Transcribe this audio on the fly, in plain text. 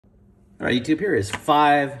All right, YouTube, here is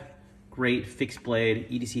 5 great fixed blade,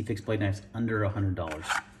 EDC fixed blade knives under $100.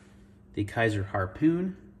 The Kizer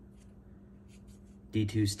Harpoon,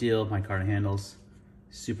 D2 steel, micarta handles,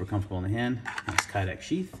 super comfortable in the hand, nice Kydex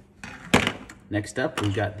sheath. Next up,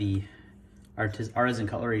 we've got the Artisan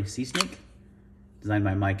Cutlery Sea Snake, designed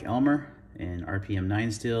by Mike Elmer in RPM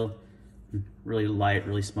 9 steel. Really light,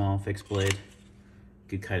 really small fixed blade.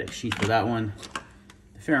 Good Kydex sheath for that one.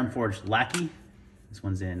 The Ferrum forged Lackey. This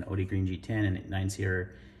one's in OD Green G10 and 9 Sierra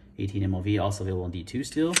 18 MLV, also available in D2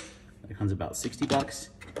 steel. That comes about 60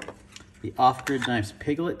 bucks. The Off-Grid Knives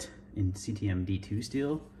Piglet in CTM D2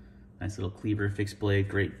 steel. Nice little cleaver fixed blade,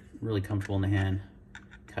 great, really comfortable in the hand.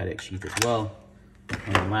 Kydex sheath as well.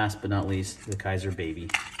 And then last but not least, the Kizer Baby.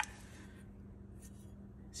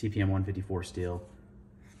 CPM 154 steel,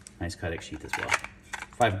 nice Kydex sheath as well.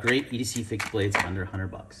 5 great EDC fixed blades under 100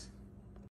 bucks.